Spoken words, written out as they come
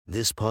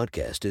This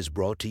podcast is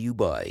brought to you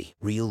by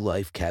Real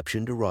Life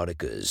Captioned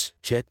Eroticas.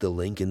 Check the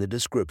link in the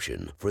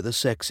description for the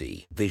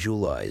sexy,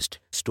 visualized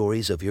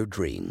stories of your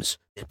dreams.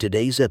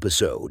 Today's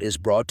episode is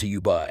brought to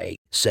you by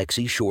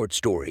Sexy Short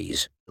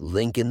Stories.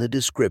 Link in the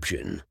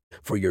description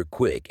for your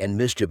quick and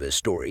mischievous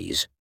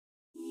stories.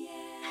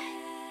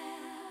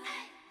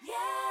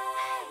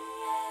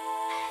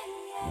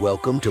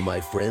 Welcome to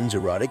my friend's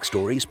Erotic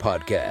Stories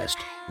podcast,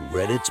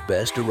 Reddit's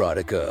Best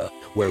Erotica,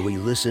 where we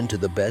listen to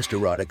the best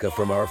erotica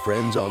from our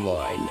friends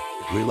online.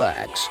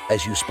 Relax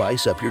as you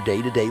spice up your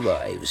day-to-day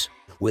lives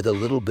with a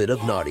little bit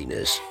of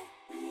naughtiness.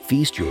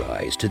 Feast your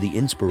eyes to the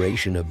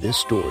inspiration of this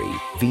story,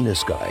 Venus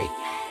Sky.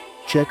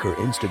 Check her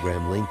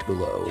Instagram linked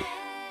below.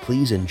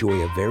 Please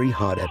enjoy a very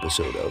hot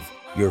episode of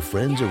Your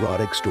Friend's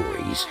Erotic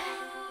Stories.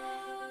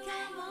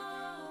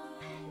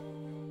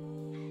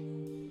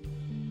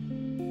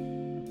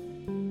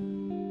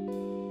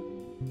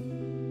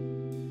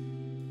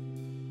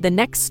 The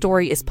next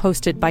story is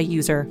posted by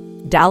user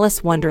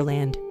Dallas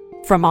Wonderland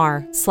from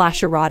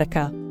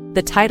r/erotica.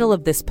 The title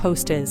of this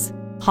post is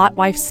Hot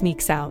Wife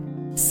Sneaks Out.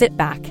 Sit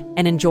back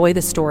and enjoy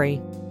the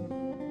story.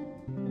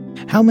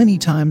 How many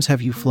times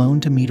have you flown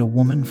to meet a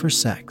woman for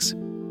sex?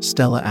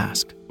 Stella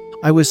asked.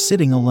 I was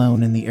sitting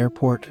alone in the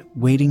airport,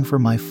 waiting for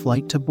my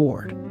flight to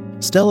board.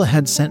 Stella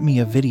had sent me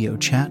a video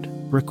chat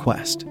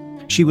request.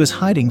 She was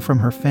hiding from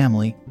her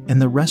family in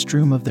the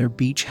restroom of their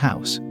beach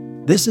house.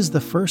 This is the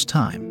first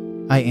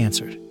time, I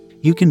answered.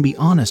 You can be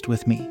honest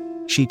with me,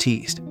 she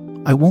teased.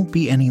 I won't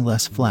be any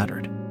less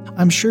flattered.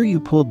 I'm sure you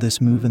pulled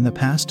this move in the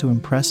past to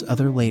impress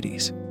other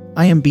ladies.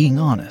 I am being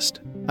honest,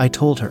 I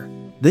told her.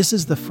 This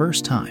is the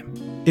first time.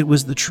 It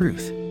was the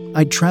truth.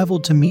 I'd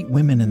traveled to meet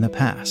women in the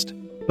past,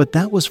 but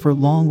that was for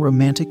long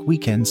romantic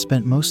weekends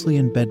spent mostly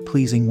in bed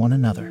pleasing one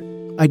another.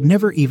 I'd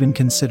never even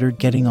considered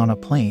getting on a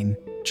plane,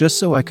 just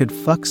so I could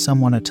fuck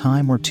someone a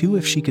time or two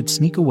if she could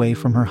sneak away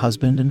from her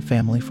husband and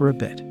family for a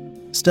bit.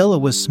 Stella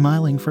was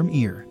smiling from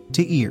ear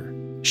to ear.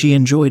 She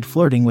enjoyed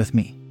flirting with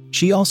me.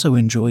 She also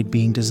enjoyed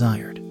being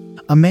desired.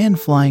 A man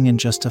flying in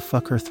just to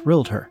fuck her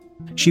thrilled her.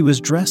 She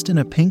was dressed in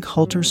a pink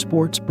halter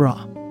sports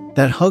bra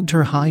that hugged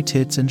her high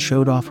tits and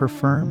showed off her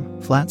firm,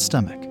 flat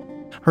stomach.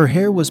 Her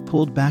hair was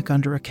pulled back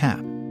under a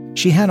cap.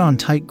 She had on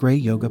tight gray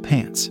yoga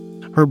pants.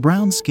 Her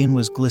brown skin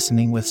was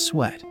glistening with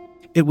sweat.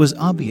 It was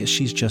obvious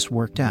she's just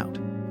worked out.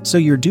 So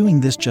you're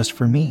doing this just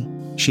for me?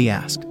 She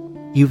asked.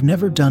 You've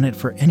never done it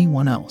for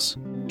anyone else.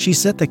 She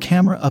set the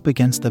camera up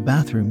against the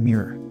bathroom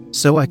mirror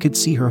so I could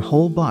see her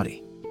whole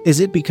body.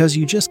 Is it because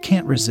you just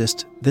can't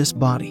resist this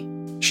body?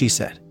 She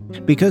said.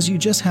 Because you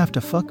just have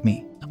to fuck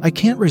me. I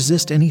can't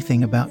resist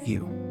anything about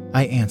you,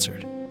 I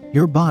answered.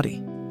 Your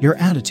body, your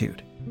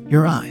attitude,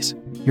 your eyes,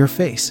 your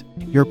face,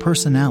 your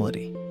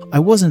personality. I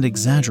wasn't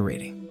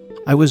exaggerating.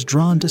 I was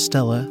drawn to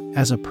Stella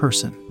as a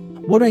person.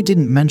 What I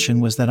didn't mention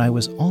was that I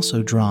was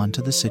also drawn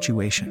to the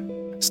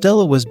situation.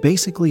 Stella was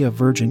basically a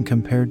virgin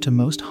compared to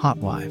most hot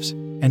wives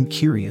and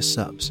curious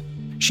subs.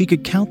 She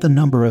could count the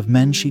number of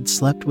men she'd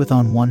slept with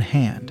on one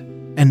hand,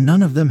 and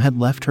none of them had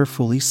left her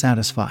fully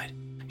satisfied.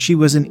 She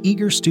was an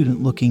eager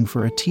student looking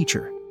for a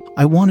teacher.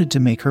 I wanted to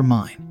make her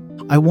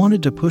mine. I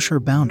wanted to push her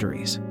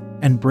boundaries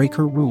and break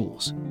her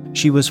rules.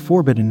 She was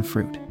forbidden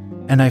fruit,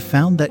 and I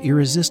found that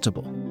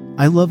irresistible.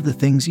 I love the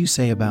things you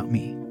say about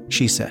me,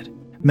 she said.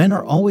 Men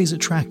are always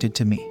attracted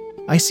to me.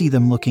 I see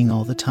them looking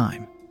all the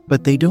time,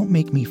 but they don't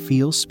make me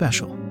feel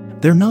special.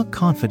 They're not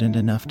confident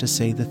enough to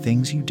say the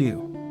things you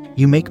do.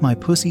 You make my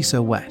pussy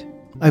so wet.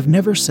 I've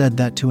never said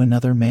that to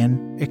another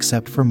man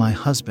except for my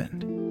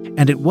husband.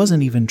 And it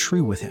wasn't even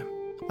true with him.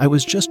 I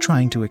was just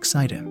trying to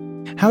excite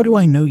him. How do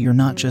I know you're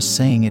not just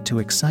saying it to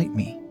excite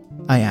me?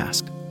 I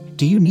asked.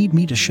 Do you need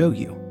me to show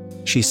you?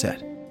 She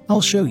said.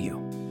 I'll show you.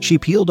 She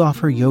peeled off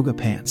her yoga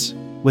pants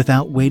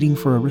without waiting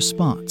for a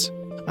response.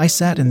 I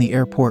sat in the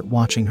airport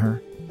watching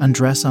her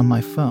undress on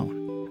my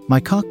phone. My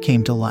cock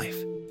came to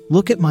life.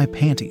 Look at my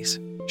panties,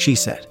 she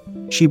said.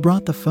 She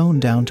brought the phone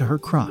down to her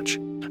crotch.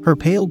 Her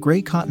pale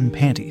gray cotton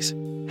panties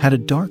had a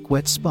dark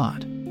wet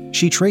spot.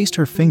 She traced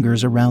her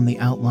fingers around the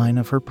outline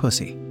of her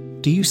pussy.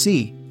 Do you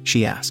see?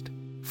 She asked.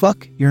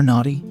 Fuck, you're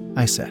naughty,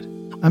 I said.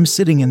 I'm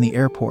sitting in the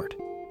airport,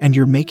 and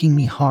you're making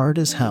me hard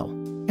as hell.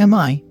 Am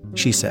I?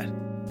 She said.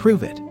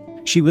 Prove it.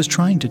 She was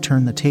trying to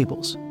turn the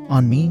tables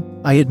on me.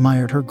 I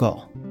admired her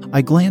gall.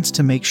 I glanced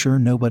to make sure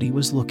nobody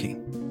was looking.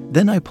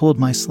 Then I pulled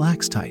my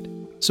slacks tight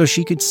so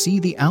she could see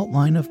the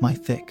outline of my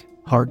thick,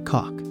 hard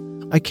cock.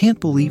 I can't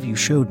believe you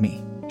showed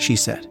me, she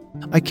said.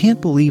 I can't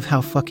believe how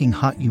fucking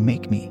hot you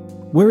make me.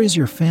 Where is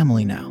your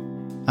family now?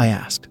 I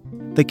asked.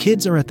 The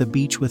kids are at the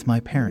beach with my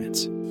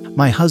parents.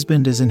 My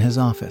husband is in his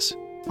office,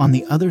 on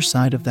the other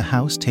side of the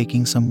house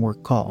taking some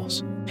work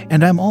calls.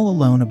 And I'm all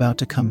alone about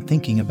to come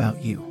thinking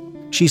about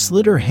you. She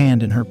slid her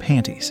hand in her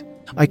panties.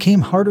 I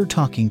came harder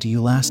talking to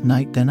you last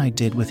night than I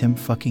did with him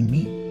fucking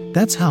me.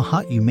 That's how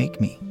hot you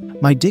make me.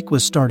 My dick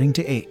was starting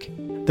to ache.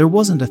 There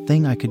wasn't a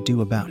thing I could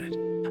do about it.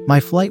 My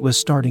flight was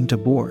starting to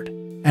board,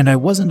 and I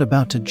wasn't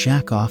about to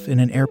jack off in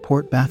an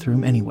airport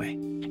bathroom anyway.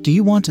 Do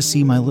you want to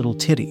see my little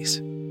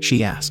titties?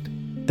 She asked.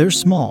 They're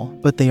small,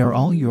 but they are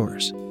all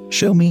yours.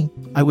 Show me.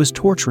 I was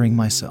torturing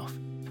myself.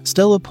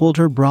 Stella pulled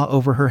her bra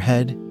over her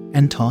head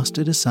and tossed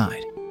it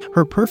aside.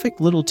 Her perfect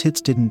little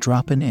tits didn't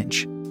drop an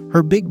inch.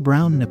 Her big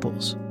brown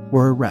nipples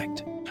were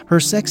erect.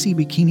 Her sexy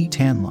bikini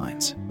tan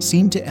lines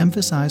seemed to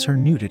emphasize her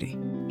nudity.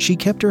 She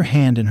kept her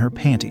hand in her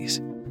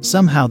panties.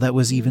 Somehow that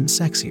was even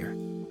sexier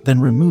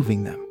than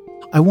removing them.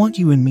 I want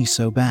you in me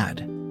so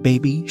bad,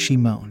 baby, she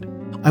moaned.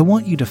 I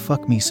want you to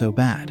fuck me so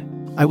bad.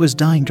 I was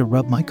dying to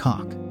rub my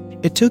cock.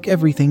 It took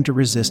everything to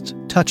resist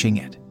touching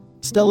it.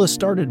 Stella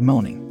started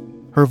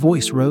moaning. Her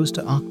voice rose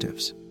to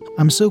octaves.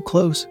 I'm so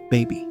close,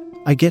 baby.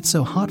 I get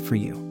so hot for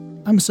you.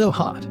 I'm so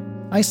hot.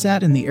 I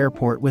sat in the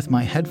airport with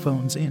my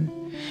headphones in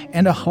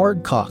and a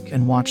hard cock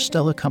and watched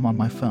Stella come on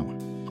my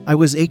phone. I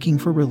was aching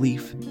for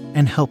relief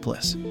and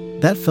helpless.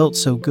 That felt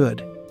so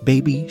good,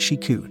 baby, she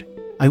cooed.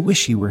 I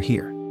wish you were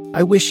here.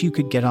 I wish you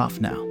could get off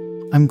now.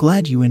 I'm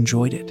glad you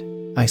enjoyed it,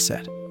 I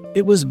said.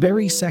 It was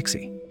very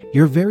sexy.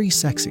 You're very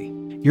sexy.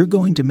 You're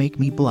going to make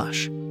me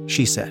blush,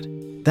 she said.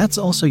 That's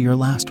also your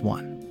last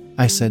one,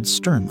 I said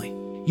sternly.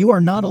 You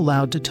are not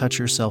allowed to touch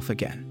yourself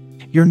again.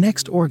 Your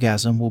next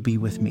orgasm will be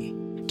with me.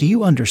 Do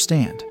you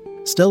understand?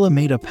 Stella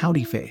made a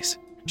pouty face.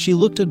 She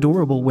looked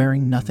adorable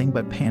wearing nothing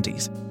but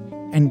panties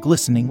and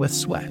glistening with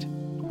sweat.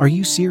 Are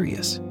you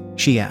serious?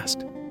 She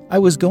asked. I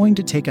was going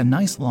to take a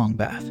nice long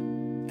bath.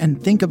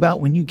 And think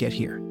about when you get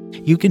here.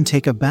 You can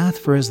take a bath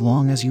for as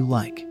long as you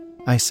like,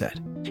 I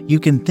said. You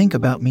can think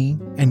about me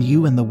and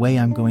you and the way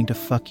I'm going to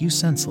fuck you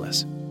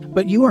senseless.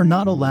 But you are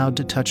not allowed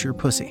to touch your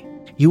pussy.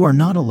 You are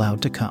not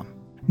allowed to come.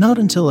 Not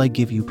until I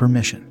give you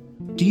permission.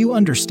 Do you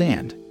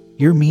understand?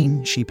 You're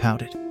mean, she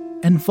pouted.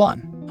 And fun.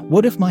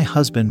 What if my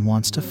husband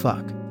wants to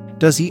fuck?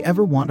 Does he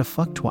ever want to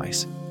fuck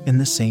twice in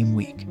the same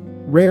week?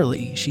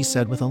 Rarely, she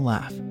said with a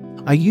laugh.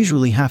 I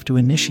usually have to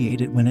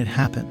initiate it when it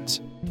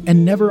happens.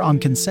 And never on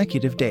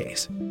consecutive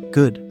days.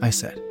 Good, I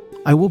said.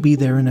 I will be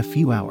there in a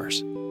few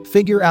hours.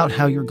 Figure out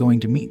how you're going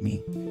to meet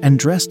me and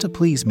dress to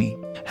please me.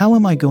 How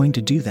am I going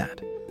to do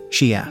that?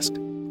 She asked.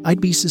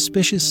 I'd be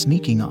suspicious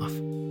sneaking off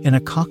in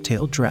a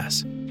cocktail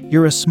dress.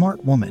 You're a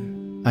smart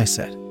woman, I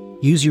said.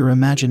 Use your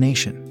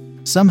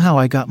imagination. Somehow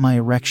I got my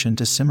erection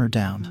to simmer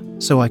down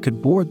so I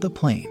could board the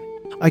plane.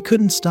 I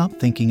couldn't stop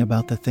thinking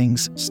about the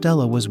things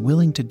Stella was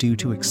willing to do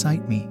to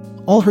excite me.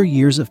 All her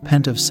years of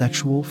pent-up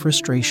sexual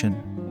frustration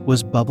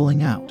was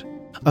bubbling out.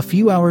 A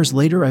few hours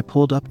later, I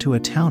pulled up to a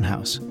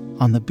townhouse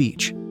on the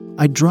beach.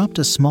 I dropped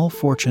a small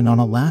fortune on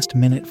a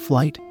last-minute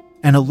flight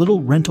and a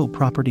little rental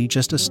property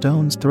just a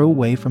stone's throw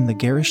away from the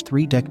garish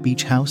 3-deck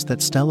beach house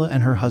that Stella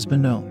and her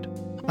husband owned.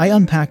 I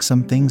unpacked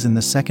some things in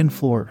the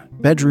second-floor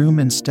bedroom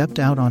and stepped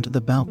out onto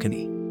the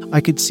balcony.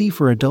 I could see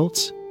for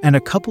adults and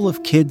a couple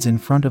of kids in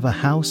front of a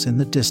house in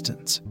the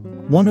distance.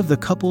 One of the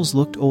couples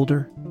looked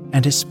older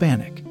and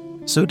Hispanic.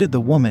 So did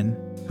the woman,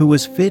 who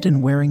was fit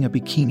and wearing a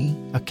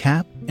bikini, a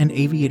cap, and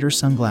aviator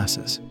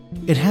sunglasses.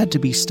 It had to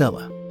be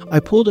Stella. I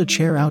pulled a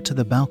chair out to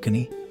the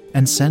balcony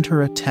and sent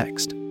her a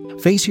text.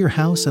 Face your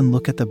house and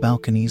look at the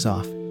balconies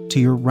off to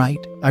your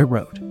right, I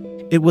wrote.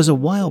 It was a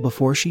while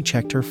before she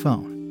checked her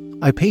phone.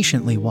 I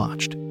patiently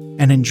watched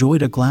and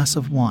enjoyed a glass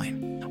of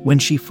wine. When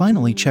she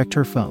finally checked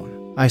her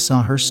phone, I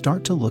saw her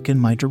start to look in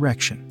my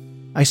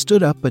direction. I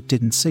stood up but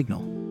didn't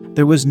signal.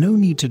 There was no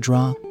need to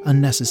draw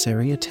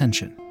unnecessary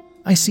attention.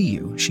 I see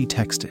you, she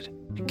texted.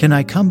 Can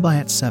I come by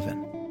at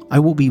 7? I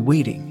will be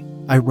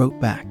waiting, I wrote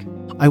back.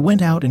 I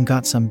went out and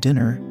got some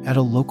dinner at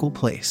a local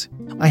place.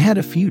 I had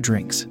a few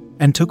drinks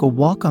and took a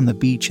walk on the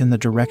beach in the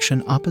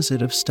direction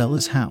opposite of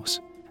Stella's house.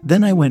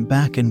 Then I went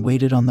back and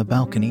waited on the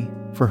balcony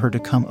for her to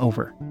come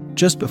over.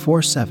 Just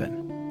before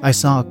 7, I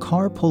saw a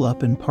car pull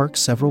up and park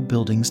several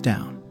buildings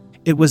down.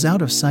 It was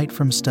out of sight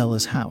from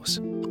Stella's house.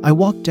 I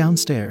walked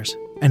downstairs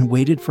and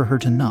waited for her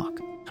to knock.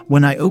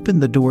 When I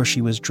opened the door,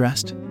 she was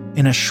dressed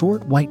in a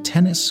short white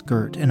tennis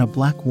skirt and a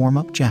black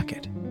warm-up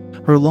jacket.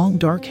 Her long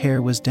dark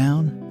hair was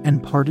down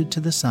and parted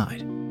to the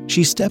side.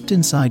 She stepped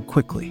inside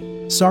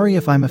quickly. Sorry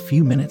if I'm a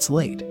few minutes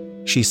late,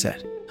 she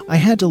said. I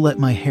had to let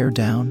my hair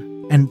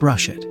down and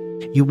brush it.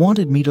 You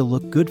wanted me to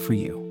look good for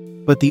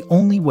you, but the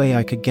only way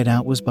I could get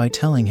out was by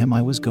telling him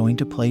I was going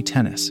to play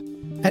tennis.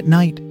 At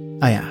night,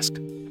 I asked.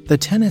 The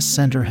tennis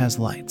center has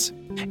lights,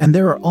 and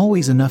there are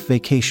always enough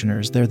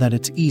vacationers there that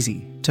it's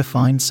easy to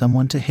find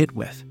someone to hit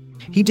with.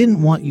 He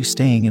didn't want you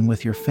staying in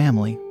with your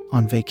family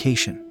on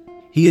vacation.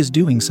 He is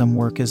doing some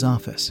work as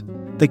office.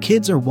 The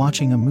kids are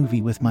watching a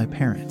movie with my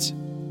parents.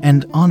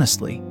 And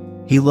honestly,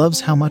 he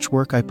loves how much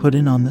work I put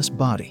in on this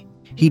body.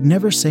 He'd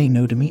never say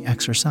no to me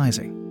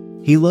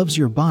exercising. He loves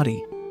your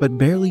body, but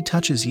barely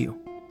touches you,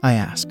 I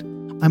asked.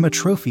 I'm a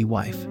trophy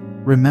wife,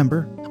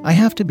 remember? I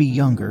have to be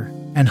younger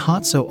and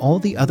hot so all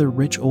the other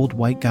rich old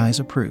white guys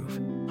approve.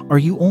 Are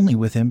you only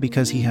with him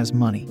because he has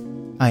money?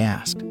 I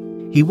asked.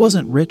 He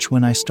wasn't rich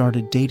when I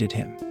started dating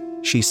him,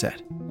 she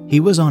said. He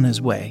was on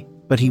his way,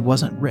 but he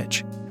wasn't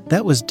rich.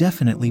 That was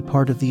definitely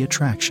part of the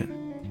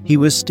attraction. He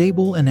was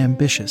stable and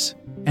ambitious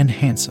and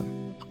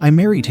handsome. I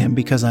married him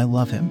because I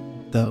love him,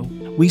 though.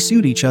 We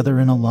suit each other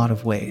in a lot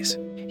of ways.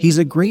 He's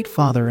a great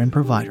father and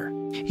provider.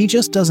 He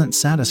just doesn't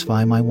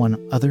satisfy my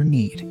one other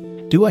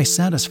need. Do I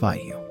satisfy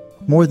you?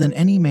 More than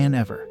any man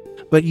ever.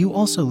 But you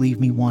also leave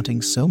me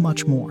wanting so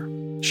much more,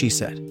 she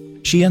said.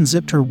 She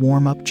unzipped her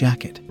warm-up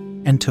jacket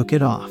and took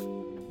it off.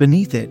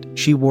 Beneath it,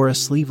 she wore a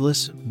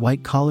sleeveless,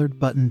 white-collared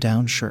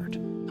button-down shirt.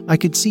 I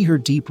could see her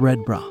deep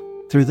red bra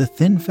through the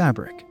thin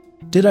fabric.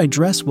 Did I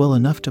dress well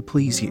enough to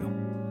please you?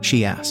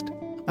 She asked.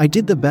 I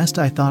did the best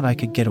I thought I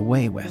could get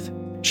away with.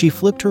 She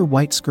flipped her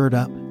white skirt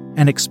up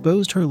and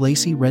exposed her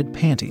lacy red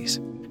panties.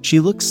 She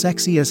looked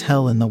sexy as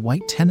hell in the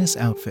white tennis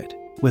outfit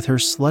with her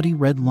slutty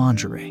red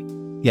lingerie.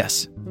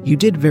 Yes, you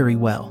did very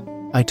well,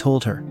 I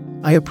told her.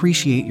 I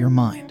appreciate your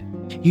mind.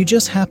 You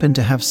just happen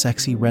to have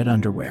sexy red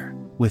underwear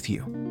with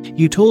you.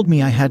 You told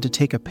me I had to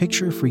take a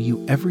picture for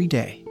you every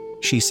day,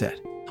 she said.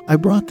 I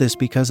brought this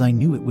because I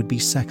knew it would be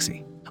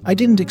sexy. I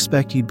didn't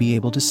expect you'd be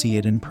able to see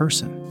it in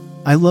person.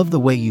 I love the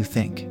way you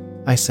think,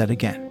 I said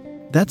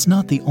again. That's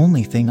not the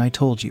only thing I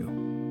told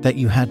you that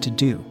you had to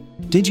do.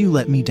 Did you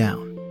let me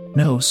down?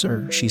 No,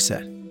 sir, she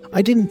said.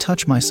 I didn't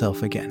touch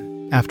myself again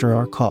after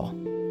our call,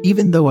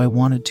 even though I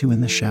wanted to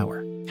in the shower.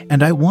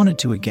 And I wanted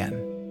to again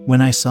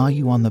when I saw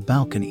you on the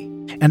balcony.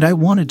 And I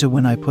wanted to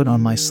when I put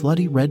on my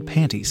slutty red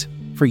panties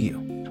for you.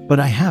 But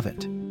I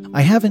haven't.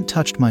 I haven't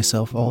touched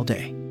myself all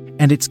day.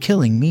 And it's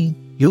killing me.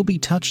 You'll be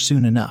touched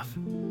soon enough,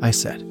 I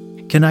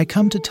said. Can I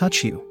come to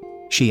touch you?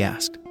 She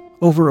asked.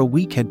 Over a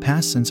week had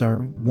passed since our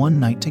one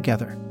night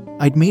together.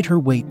 I'd made her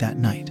wait that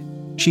night.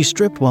 She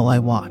stripped while I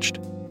watched.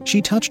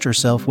 She touched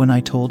herself when I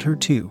told her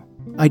to.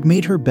 I'd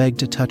made her beg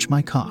to touch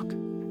my cock.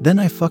 Then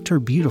I fucked her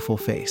beautiful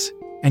face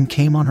and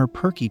came on her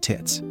perky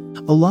tits.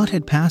 A lot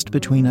had passed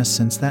between us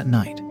since that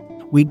night.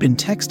 We'd been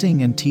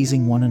texting and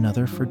teasing one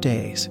another for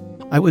days.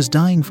 I was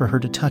dying for her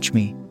to touch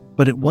me,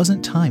 but it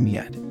wasn't time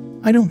yet.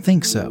 I don't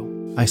think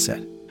so, I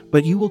said.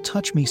 But you will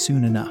touch me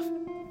soon enough.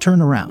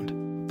 Turn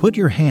around. Put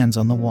your hands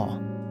on the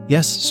wall.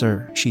 Yes,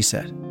 sir, she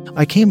said.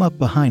 I came up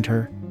behind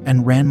her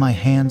and ran my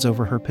hands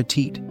over her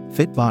petite,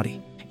 fit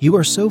body. You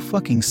are so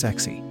fucking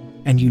sexy.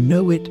 And you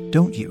know it,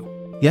 don't you?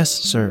 Yes,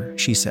 sir,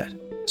 she said.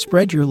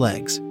 Spread your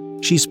legs.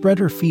 She spread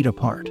her feet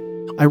apart.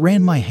 I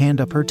ran my hand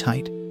up her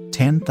tight,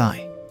 tan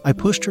thigh. I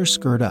pushed her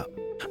skirt up.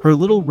 Her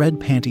little red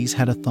panties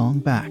had a thong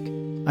back.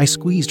 I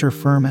squeezed her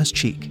firm ass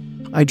cheek.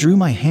 I drew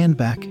my hand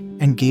back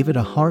and gave it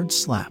a hard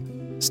slap.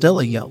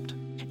 Stella yelped.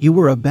 You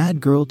were a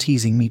bad girl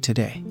teasing me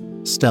today.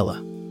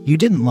 Stella, you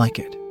didn't like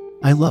it.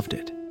 I loved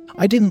it.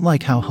 I didn't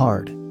like how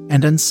hard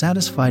and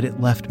unsatisfied it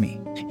left me.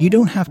 You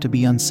don't have to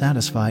be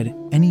unsatisfied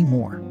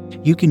anymore.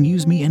 You can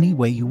use me any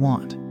way you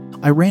want.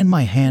 I ran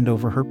my hand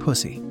over her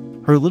pussy.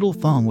 Her little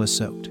thong was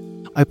soaked.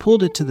 I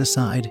pulled it to the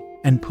side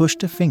and pushed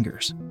to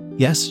fingers.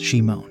 Yes,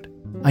 she moaned.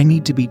 I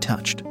need to be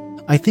touched.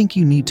 I think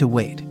you need to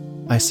wait,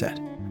 I said.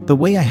 The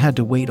way I had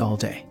to wait all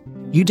day.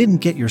 You didn't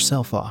get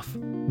yourself off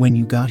when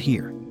you got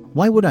here.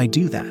 Why would I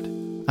do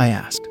that? I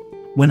asked.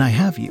 When I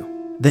have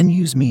you, then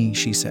use me,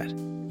 she said.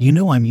 You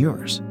know I'm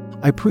yours.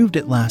 I proved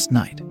it last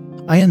night.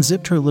 I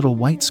unzipped her little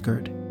white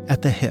skirt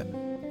at the hip.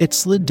 It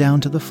slid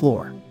down to the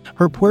floor.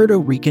 Her Puerto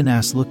Rican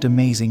ass looked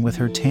amazing with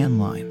her tan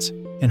lines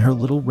and her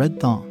little red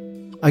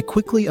thong. I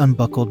quickly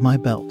unbuckled my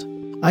belt.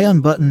 I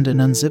unbuttoned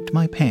and unzipped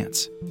my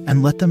pants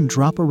and let them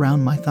drop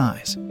around my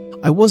thighs.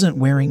 I wasn't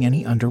wearing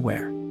any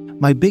underwear.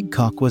 My big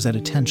cock was at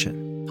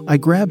attention. I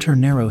grabbed her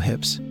narrow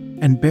hips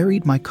and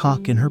buried my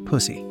cock in her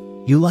pussy.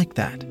 You like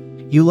that?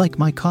 You like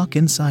my cock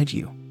inside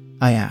you?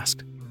 I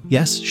asked.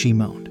 Yes, she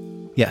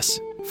moaned. Yes,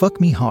 fuck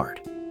me hard.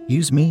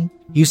 Use me?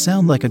 You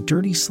sound like a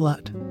dirty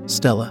slut.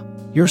 Stella,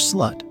 you're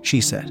slut, she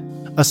said.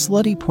 A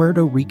slutty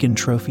Puerto Rican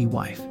trophy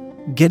wife.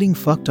 Getting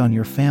fucked on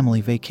your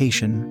family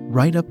vacation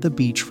right up the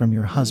beach from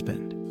your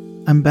husband.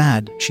 I'm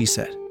bad, she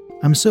said.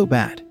 I'm so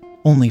bad.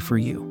 Only for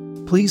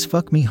you. Please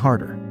fuck me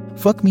harder.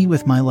 Fuck me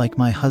with my like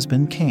my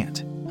husband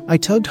can't. I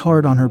tugged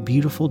hard on her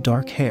beautiful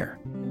dark hair.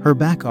 Her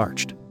back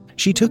arched.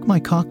 She took my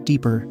cock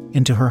deeper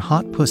into her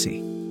hot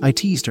pussy. I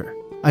teased her.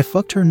 I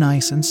fucked her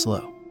nice and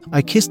slow.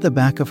 I kissed the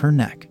back of her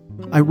neck.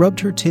 I rubbed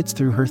her tits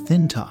through her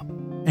thin top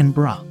and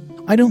bra.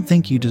 I don't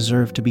think you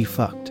deserve to be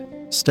fucked.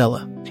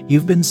 Stella,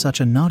 you've been such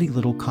a naughty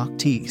little cock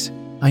tease.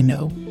 I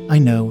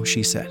know,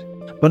 she said.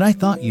 But I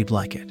thought you'd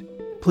like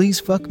it. Please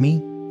fuck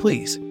me,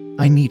 please.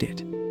 I need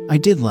it. I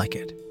did like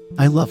it.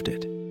 I loved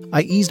it.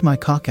 I eased my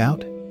cock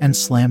out and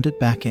slammed it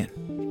back in.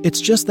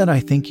 It's just that I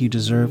think you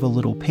deserve a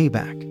little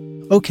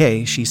payback.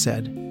 Okay, she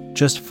said.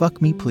 Just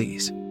fuck me,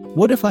 please.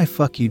 What if I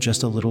fuck you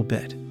just a little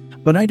bit?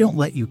 But I don't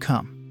let you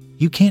come.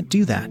 You can't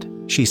do that,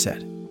 she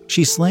said.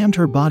 She slammed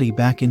her body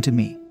back into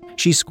me.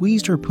 She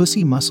squeezed her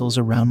pussy muscles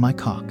around my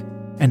cock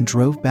and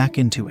drove back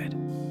into it.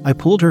 I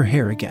pulled her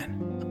hair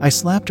again. I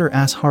slapped her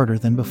ass harder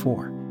than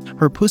before.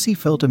 Her pussy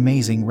felt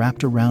amazing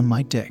wrapped around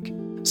my dick.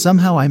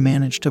 Somehow I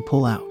managed to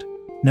pull out.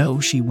 No,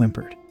 she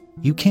whimpered.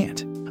 You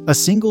can't. A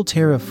single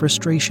tear of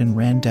frustration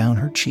ran down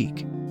her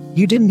cheek.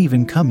 You didn't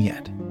even come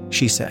yet,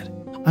 she said.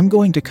 I'm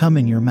going to come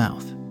in your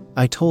mouth,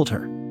 I told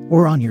her,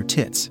 or on your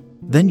tits.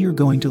 Then you're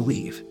going to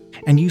leave.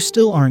 And you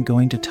still aren't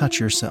going to touch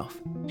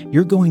yourself.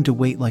 You're going to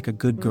wait like a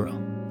good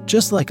girl,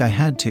 just like I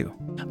had to,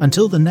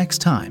 until the next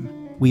time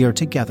we are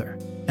together.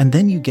 And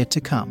then you get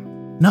to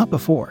come. Not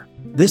before.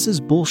 "This is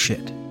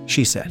bullshit,"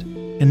 she said.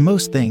 In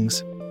most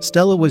things,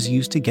 Stella was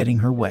used to getting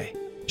her way.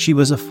 She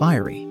was a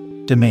fiery,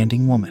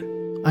 demanding woman.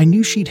 I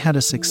knew she'd had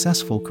a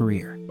successful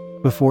career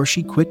before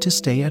she quit to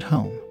stay at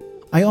home.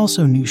 I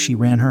also knew she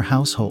ran her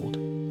household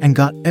and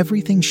got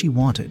everything she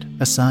wanted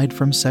aside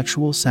from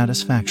sexual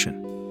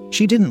satisfaction.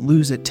 She didn't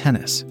lose at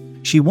tennis.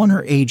 She won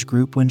her age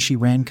group when she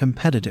ran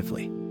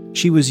competitively.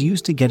 She was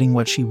used to getting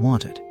what she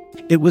wanted.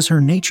 It was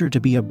her nature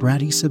to be a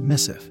bratty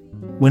submissive.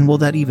 "When will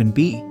that even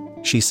be?"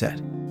 she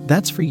said.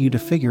 "That's for you to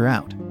figure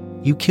out."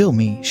 "You kill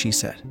me," she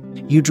said.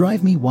 "You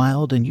drive me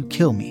wild and you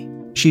kill me."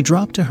 She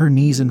dropped to her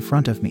knees in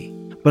front of me.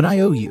 "But I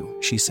owe you,"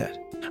 she said.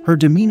 Her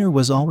demeanor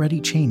was already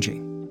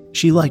changing.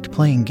 She liked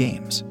playing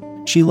games.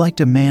 She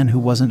liked a man who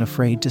wasn't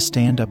afraid to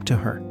stand up to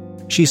her.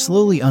 She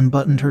slowly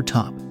unbuttoned her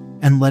top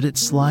and let it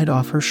slide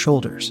off her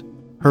shoulders.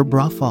 Her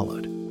bra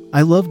followed.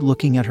 I loved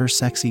looking at her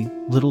sexy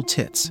little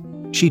tits.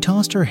 She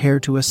tossed her hair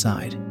to a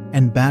side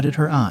and batted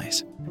her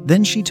eyes.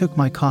 Then she took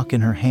my cock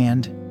in her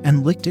hand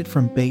and licked it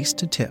from base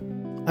to tip.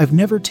 "I've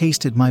never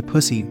tasted my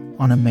pussy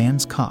on a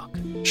man's cock,"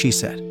 she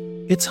said.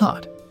 "It's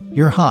hot."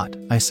 "You're hot,"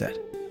 I said.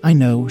 "I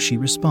know," she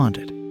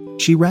responded.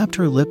 She wrapped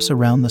her lips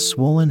around the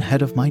swollen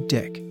head of my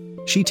dick.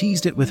 She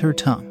teased it with her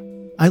tongue.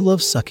 "I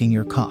love sucking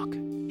your cock,"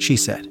 she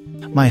said.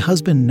 "My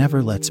husband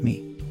never lets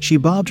me." She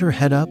bobbed her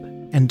head up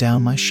and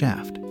down my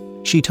shaft.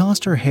 She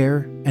tossed her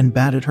hair and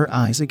batted her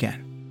eyes again.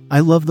 "I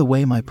love the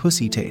way my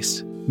pussy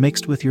tastes,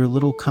 mixed with your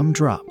little cum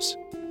drops."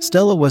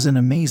 Stella was an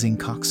amazing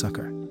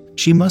cocksucker.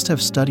 She must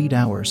have studied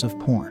hours of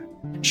porn.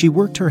 She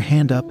worked her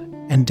hand up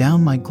and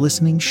down my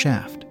glistening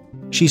shaft.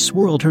 She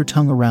swirled her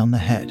tongue around the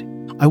head.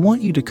 "I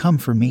want you to come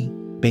for me,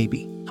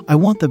 baby. I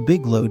want the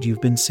big load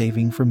you've been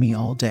saving for me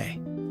all day."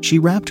 She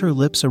wrapped her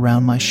lips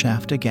around my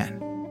shaft again.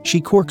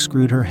 She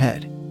corkscrewed her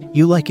head.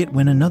 "You like it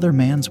when another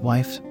man's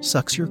wife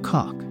sucks your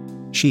cock?"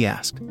 she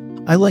asked.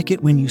 "I like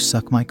it when you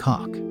suck my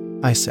cock,"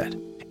 I said.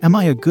 "Am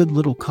I a good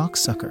little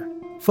cocksucker?"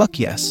 "Fuck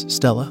yes,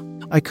 Stella."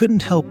 I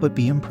couldn't help but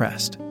be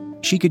impressed.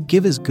 She could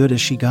give as good as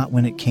she got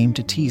when it came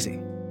to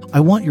teasing. "I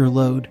want your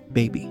load,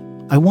 baby.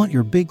 I want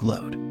your big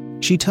load."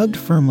 She tugged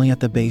firmly at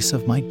the base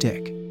of my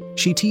dick.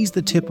 She teased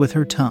the tip with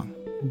her tongue.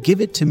 "Give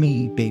it to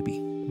me,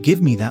 baby.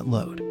 Give me that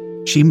load."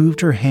 She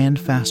moved her hand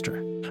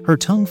faster. Her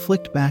tongue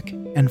flicked back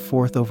and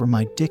forth over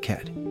my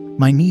dickhead.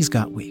 My knees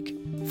got weak.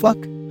 "Fuck,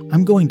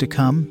 I'm going to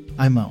come,"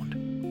 I moaned.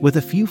 With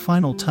a few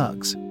final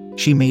tugs,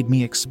 she made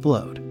me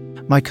explode.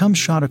 My cum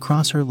shot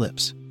across her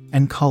lips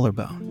and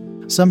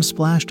collarbone. Some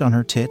splashed on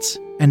her tits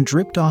and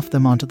dripped off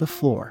them onto the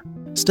floor.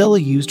 Stella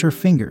used her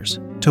fingers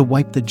to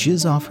wipe the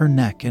jizz off her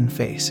neck and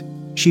face.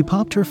 She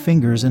popped her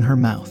fingers in her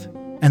mouth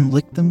and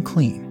licked them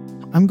clean.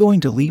 "I'm going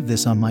to leave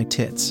this on my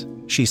tits,"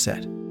 she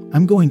said.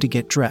 "I'm going to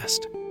get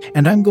dressed,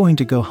 and I'm going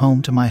to go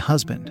home to my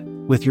husband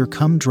with your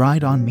cum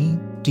dried on me.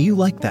 Do you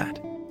like that?"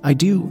 "I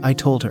do," I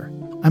told her.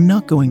 "I'm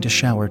not going to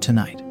shower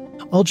tonight.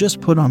 I'll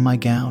just put on my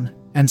gown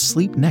and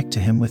sleep next to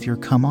him with your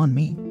cum on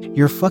me."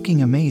 "You're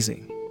fucking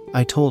amazing,"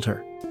 I told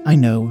her. "I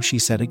know," she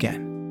said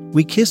again.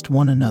 We kissed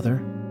one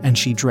another, and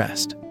she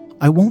dressed.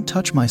 "I won't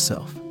touch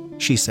myself,"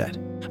 she said.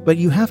 "But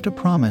you have to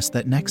promise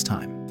that next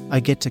time I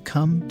get to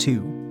come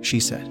too," she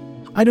said.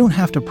 "I don't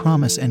have to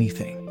promise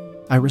anything,"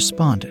 I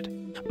responded.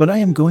 "But I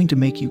am going to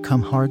make you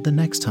come hard the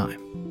next time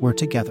we're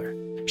together."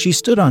 She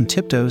stood on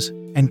tiptoes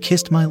and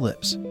kissed my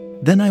lips.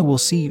 "Then I will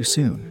see you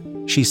soon,"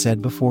 she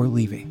said before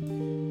leaving.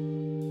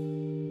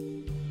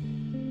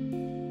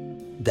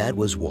 That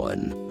was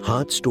one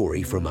hot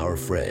story from our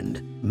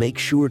friend. Make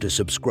sure to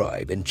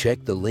subscribe and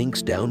check the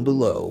links down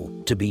below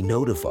to be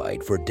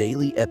notified for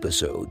daily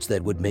episodes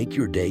that would make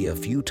your day a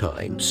few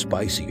times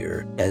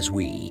spicier as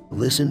we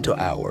listen to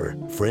our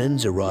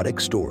friends'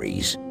 erotic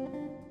stories.